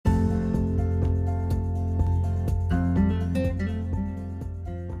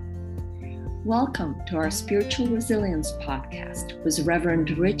Welcome to our Spiritual Resilience podcast with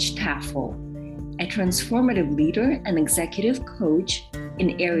Reverend Rich Tafel, a transformative leader and executive coach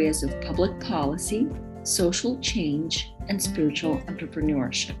in areas of public policy, social change, and spiritual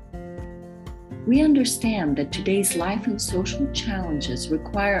entrepreneurship. We understand that today's life and social challenges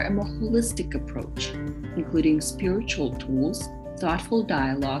require a more holistic approach, including spiritual tools, thoughtful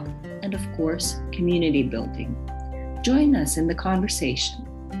dialogue, and of course, community building. Join us in the conversation.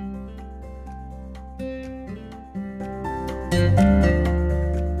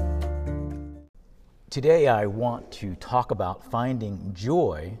 Today I want to talk about finding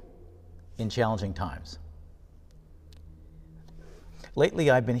joy in challenging times.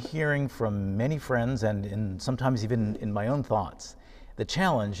 Lately I've been hearing from many friends and sometimes even in my own thoughts, the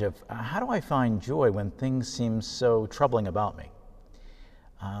challenge of how do I find joy when things seem so troubling about me?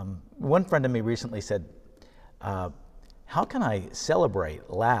 One friend of me recently said, how can I celebrate,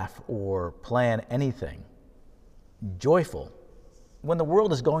 laugh, or plan anything joyful when the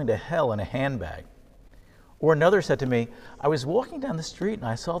world is going to hell in a handbag? Or another said to me, I was walking down the street and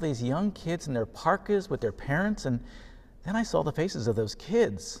I saw these young kids in their parkas with their parents, and then I saw the faces of those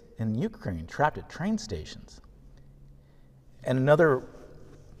kids in Ukraine trapped at train stations. And another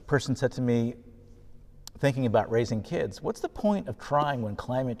person said to me, thinking about raising kids, what's the point of trying when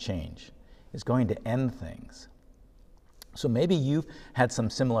climate change is going to end things? So maybe you've had some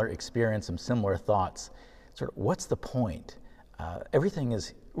similar experience, some similar thoughts. Sort of, what's the point? Everything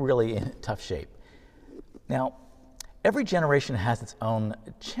is really in tough shape. Now, every generation has its own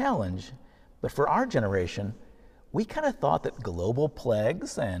challenge, but for our generation, we kind of thought that global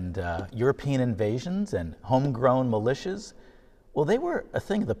plagues and European invasions and homegrown militias, well, they were a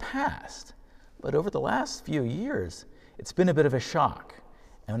thing of the past. But over the last few years, it's been a bit of a shock,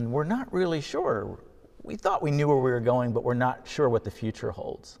 and we're not really sure. We thought we knew where we were going, but we're not sure what the future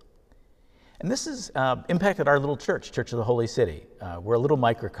holds. And this has impacted our little church, Church of the Holy City. We're a little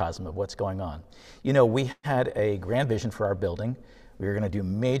microcosm of what's going on. You know, we had a grand vision for our building. We were going to do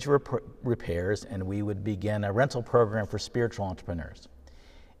major repairs, and we would begin a rental program for spiritual entrepreneurs.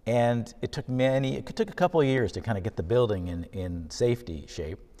 And it took a couple of years to kind of get the building in safety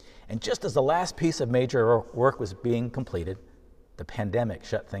shape. And just as the last piece of major work was being completed, the pandemic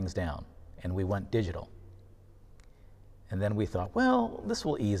shut things down, and we went digital. And then we thought, well, this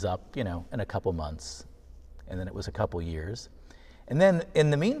will ease up, in a couple months. And then it was a couple years. And then in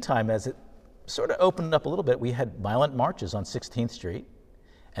the meantime, as it sort of opened up a little bit, we had violent marches on 16th Street.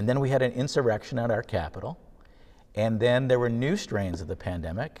 And then we had an insurrection at our Capitol. And then there were new strains of the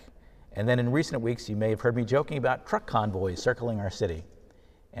pandemic. And then in recent weeks, you may have heard me joking about truck convoys circling our city.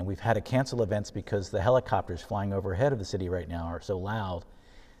 And we've had to cancel events because the helicopters flying overhead of the city right now are so loud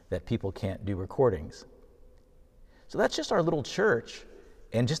that people can't do recordings. So that's just our little church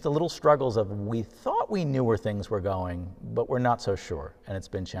and just the little struggles of we thought we knew where things were going, but we're not so sure, and it's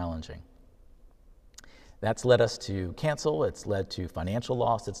been challenging. That's led us to cancel, it's led to financial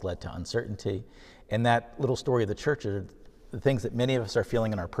loss, it's led to uncertainty, and that little story of the church are the things that many of us are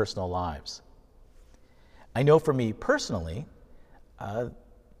feeling in our personal lives. I know for me personally,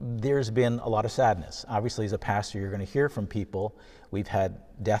 there's been a lot of sadness. Obviously, as a pastor, you're going to hear from people. We've had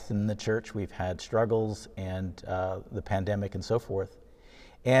death in the church, we've had struggles and the pandemic and so forth.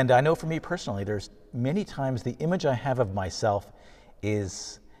 And I know for me personally, there's many times the image I have of myself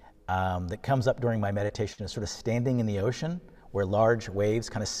is, that comes up during my meditation is sort of standing in the ocean where large waves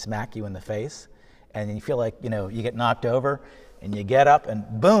kind of smack you in the face. And you feel like, you get knocked over and you get up and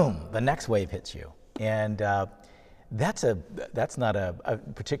boom, the next wave hits you. And that's not a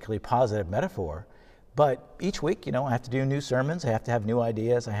particularly positive metaphor, but each week, I have to do new sermons, I have to have new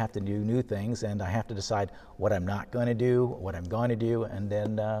ideas, I have to do new things, and I have to decide what I'm not going to do, what I'm going to do, and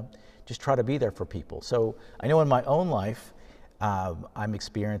then just try to be there for people. So I know in my own life, I'm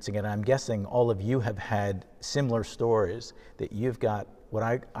experiencing it, and I'm guessing all of you have had similar stories, that you've got what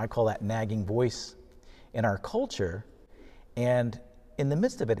I call that nagging voice in our culture, and in the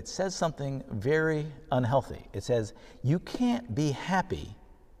midst of it, it says something very unhealthy. It says, you can't be happy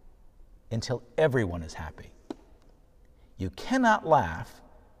until everyone is happy. You cannot laugh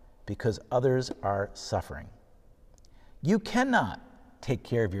because others are suffering. You cannot take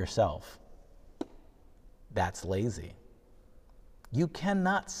care of yourself. That's lazy. You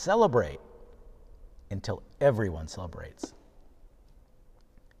cannot celebrate until everyone celebrates.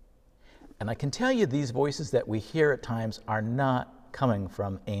 And I can tell you these voices that we hear at times are not coming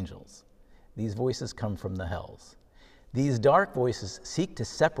from angels. These voices come from the hells. These dark voices seek to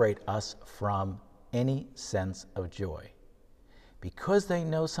separate us from any sense of joy because they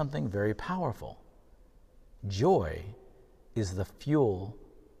know something very powerful. Joy is the fuel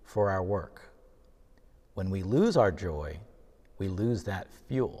for our work. When we lose our joy, we lose that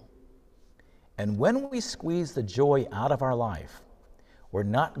fuel. And when we squeeze the joy out of our life, we're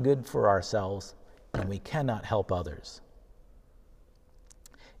not good for ourselves and we cannot help others.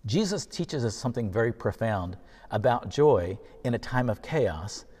 Jesus teaches us something very profound about joy in a time of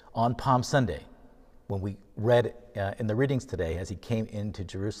chaos on Palm Sunday, when we read in the readings today as he came into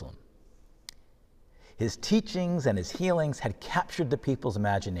Jerusalem. His teachings and his healings had captured the people's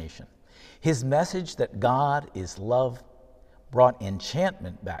imagination. His message that God is love brought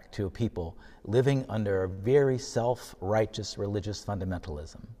enchantment back to a people living under a very self-righteous religious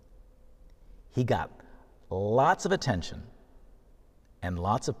fundamentalism. He got lots of attention and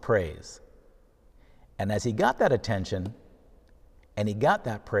lots of praise. And as he got that attention and he got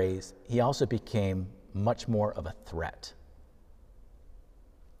that praise, he also became much more of a threat.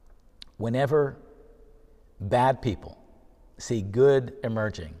 Whenever bad people see good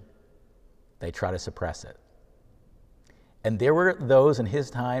emerging, they try to suppress it. And there were those in his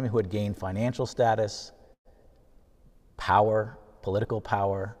time who had gained financial status, power, political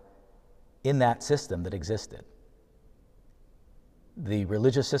power, in that system that existed. The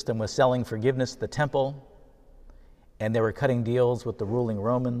religious system was selling forgiveness at the temple, and they were cutting deals with the ruling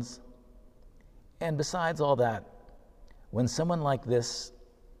Romans. And besides all that, when someone like this,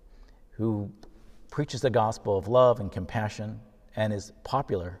 who preaches the gospel of love and compassion and is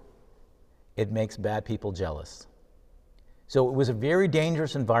popular, it makes bad people jealous. So it was a very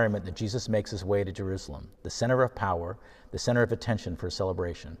dangerous environment that Jesus makes his way to Jerusalem, the center of power, the center of attention for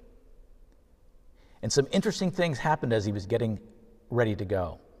celebration. And some interesting things happened as he was getting ready to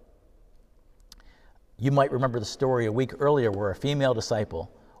go. You might remember the story a week earlier where a female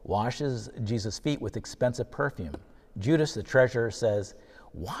disciple washes Jesus' feet with expensive perfume. Judas, the treasurer, says,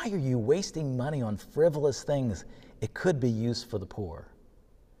 "Why are you wasting money on frivolous things? It could be used for the poor."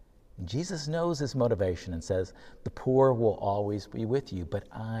 And Jesus knows his motivation and says, "The poor will always be with you, but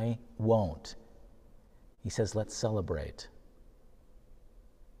I won't." He says, "Let's celebrate."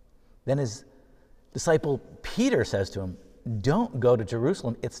 Then his disciple Peter says to him, "Don't go to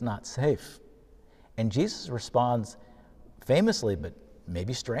Jerusalem, it's not safe." And Jesus responds famously, but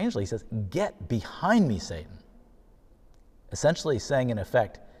maybe strangely, he says, "Get behind me, Satan." Essentially saying, in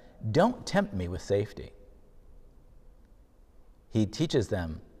effect, don't tempt me with safety. He teaches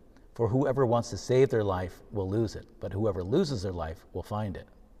them, for whoever wants to save their life will lose it, but whoever loses their life will find it.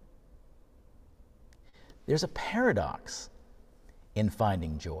 There's a paradox in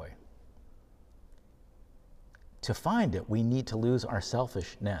finding joy. To find it, we need to lose our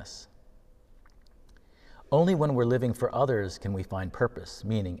selfishness. Only when we're living for others can we find purpose,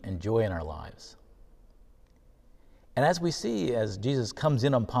 meaning, and joy in our lives. And as we see, as Jesus comes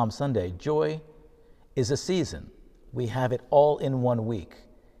in on Palm Sunday, joy is a season. We have it all in 1 week.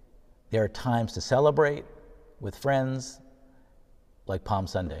 There are times to celebrate with friends, like Palm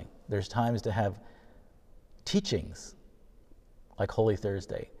Sunday. There's times to have teachings, like Holy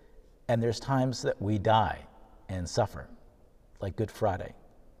Thursday. And there's times that we die and suffer, like Good Friday.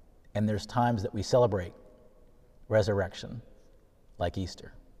 And there's times that we celebrate resurrection, like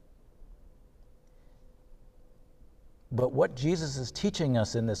Easter. But what Jesus is teaching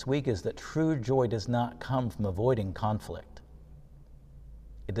us in this week is that true joy does not come from avoiding conflict.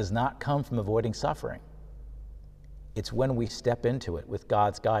 It does not come from avoiding suffering. It's when we step into it with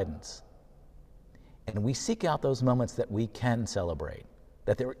God's guidance. And we seek out those moments that we can celebrate,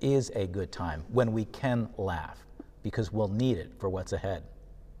 that there is a good time, when we can laugh, because we'll need it for what's ahead.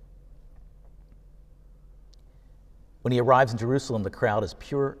 When he arrives in Jerusalem, the crowd is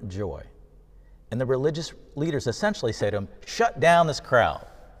pure joy. And the religious leaders essentially say to him, "Shut down this crowd."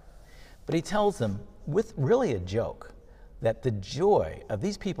 But he tells them, with really a joke, that the joy of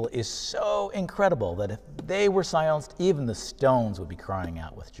these people is so incredible that if they were silenced, even the stones would be crying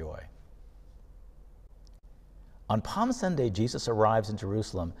out with joy. On Palm Sunday, Jesus arrives in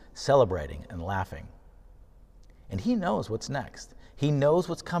Jerusalem celebrating and laughing. And he knows what's next. He knows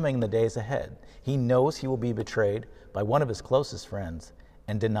what's coming in the days ahead. He knows he will be betrayed by one of his closest friends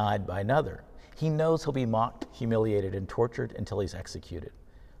and denied by another. He knows he'll be mocked, humiliated, and tortured until he's executed.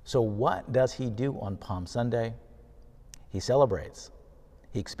 So what does he do on Palm Sunday? He celebrates.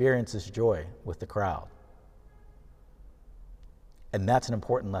 He experiences joy with the crowd. And that's an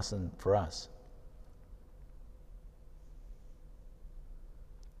important lesson for us.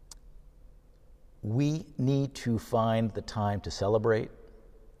 We need to find the time to celebrate,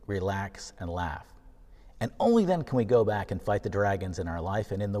 relax, and laugh. And only then can we go back and fight the dragons in our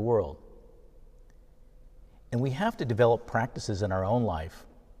life and in the world. And we have to develop practices in our own life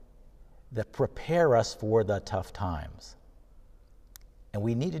that prepare us for the tough times. And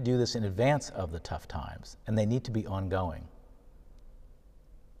we need to do this in advance of the tough times, and they need to be ongoing.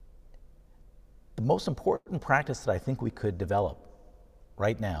 The most important practice that I think we could develop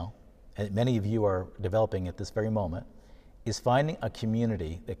right now, and many of you are developing at this very moment, is finding a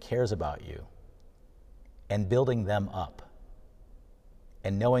community that cares about you and building them up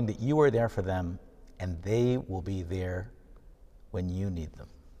and knowing that you are there for them and they will be there when you need them.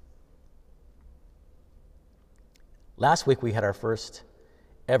 Last week we had our first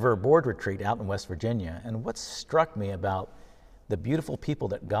ever board retreat out in West Virginia, and what struck me about the beautiful people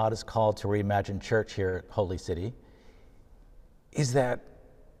that God has called to reimagine church here at Holy City is that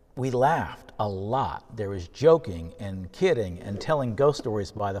we laughed a lot. There was joking and kidding and telling ghost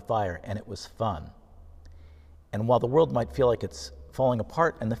stories by the fire, and it was fun. And while the world might feel like it's falling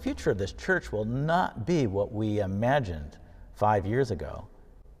apart, and the future of this church will not be what we imagined 5 years ago,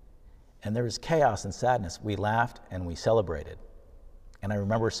 and there was chaos and sadness, we laughed and we celebrated. And I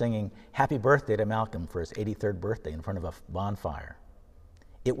remember singing happy birthday to Malcolm for his 83rd birthday in front of a bonfire.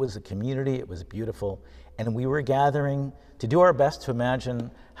 It was a community, it was beautiful, and we were gathering to do our best to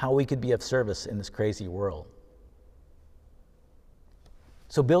imagine how we could be of service in this crazy world.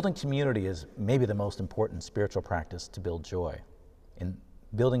 So building community is maybe the most important spiritual practice to build joy, in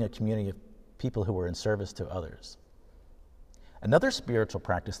building a community of people who are in service to others. Another spiritual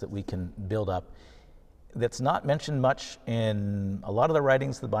practice that we can build up that's not mentioned much in a lot of the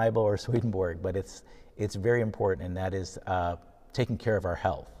writings of the Bible or Swedenborg, but it's very important, and that is taking care of our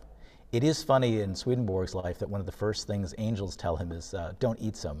health. It is funny in Swedenborg's life that one of the first things angels tell him is, don't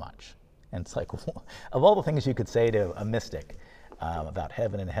eat so much. And it's like, of all the things you could say to a mystic about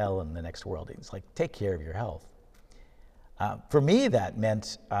heaven and hell and the next world, it's like, take care of your health. For me, that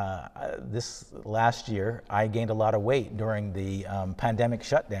meant this last year, I gained a lot of weight during the pandemic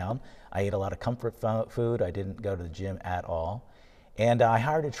shutdown. I ate a lot of comfort food. I didn't go to the gym at all. And I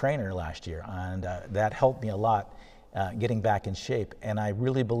hired a trainer last year, and that helped me a lot getting back in shape. And I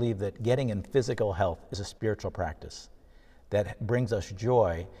really believe that getting in physical health is a spiritual practice that brings us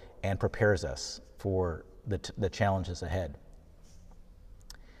joy and prepares us for the challenges ahead.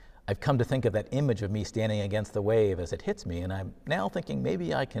 I've come to think of that image of me standing against the wave as it hits me, and I'm now thinking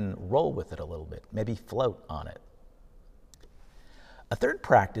maybe I can roll with it a little bit, maybe float on it. A third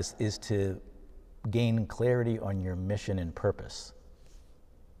practice is to gain clarity on your mission and purpose.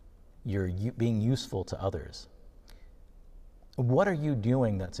 You're being useful to others. What are you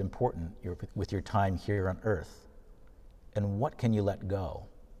doing that's important with your time here on earth? And what can you let go?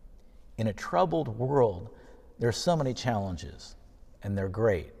 In a troubled world, there's so many challenges, and they're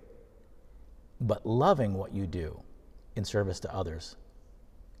great. But loving what you do in service to others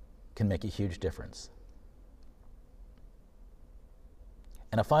can make a huge difference.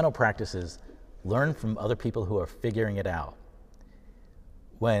 And a final practice is learn from other people who are figuring it out.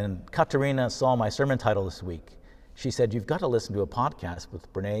 When Katarina saw my sermon title this week, she said, you've got to listen to a podcast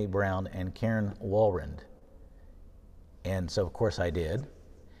with Brene Brown and Karen Walrond. And so, of course, I did.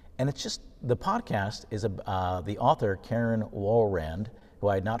 And it's just, the podcast is the author, Karen Walrond, who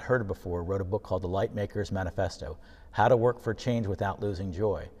I had not heard of before, wrote a book called The Lightmaker's Manifesto, How to Work for Change Without Losing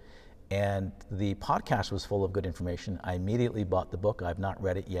Joy. And the podcast was full of good information. I immediately bought the book. I've not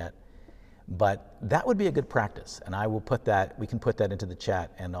read it yet. But that would be a good practice. And I will put that, we can put that into the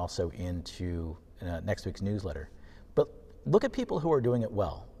chat and also into next week's newsletter. But look at people who are doing it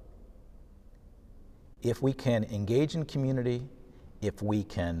well. If we can engage in community, if we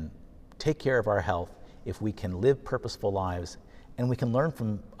can take care of our health, if we can live purposeful lives, and we can learn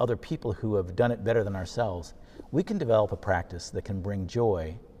from other people who have done it better than ourselves, we can develop a practice that can bring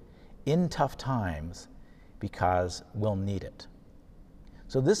joy in tough times because we'll need it.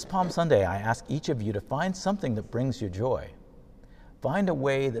 So this Palm Sunday, I ask each of you to find something that brings you joy. Find a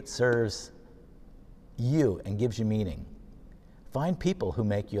way that serves you and gives you meaning. Find people who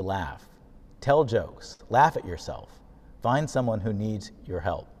make you laugh. Tell jokes. Laugh at yourself. Find someone who needs your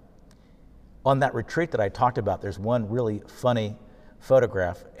help. On that retreat that I talked about, there's one really funny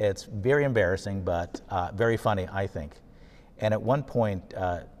photograph. It's very embarrassing, but very funny, I think. And at one point,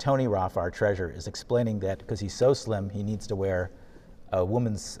 Tony Roth, our treasurer, is explaining that because he's so slim, he needs to wear a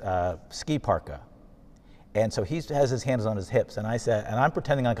woman's ski parka. And so he has his hands on his hips, and I said, and I'm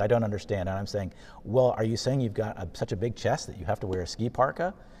pretending like I don't understand, and I'm saying, well, are you saying you've got such a big chest that you have to wear a ski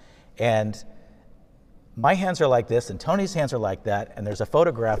parka? And my hands are like this, and Tony's hands are like that, and there's a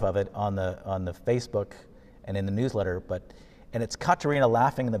photograph of it on the Facebook and in the newsletter, and it's Katarina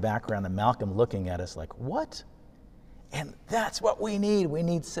laughing in the background and Malcolm looking at us like, what? And that's what we need. We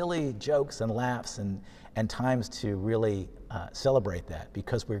need silly jokes and laughs and times to really celebrate that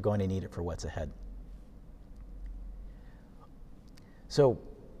because we're going to need it for what's ahead. So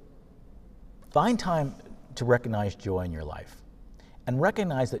find time to recognize joy in your life, and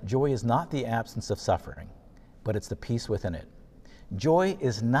recognize that joy is not the absence of suffering, but it's the peace within it. Joy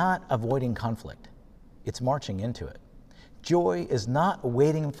is not avoiding conflict, it's marching into it. Joy is not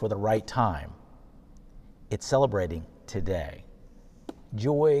waiting for the right time, it's celebrating today.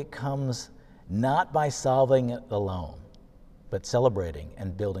 Joy comes not by solving it alone, but celebrating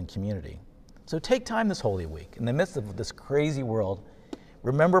and building community. So take time this Holy Week, in the midst of this crazy world,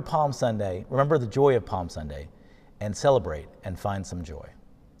 remember Palm Sunday, remember the joy of Palm Sunday, and celebrate and find some joy.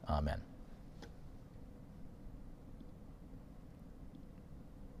 Amen.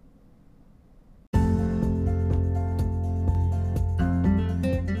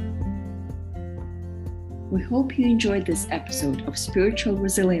 We hope you enjoyed this episode of Spiritual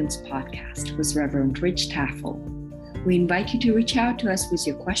Resilience Podcast with Reverend Rich Tafel. We invite you to reach out to us with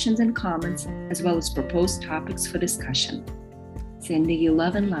your questions and comments, as well as proposed topics for discussion. Sending you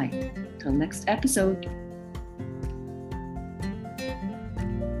love and light. Till next episode.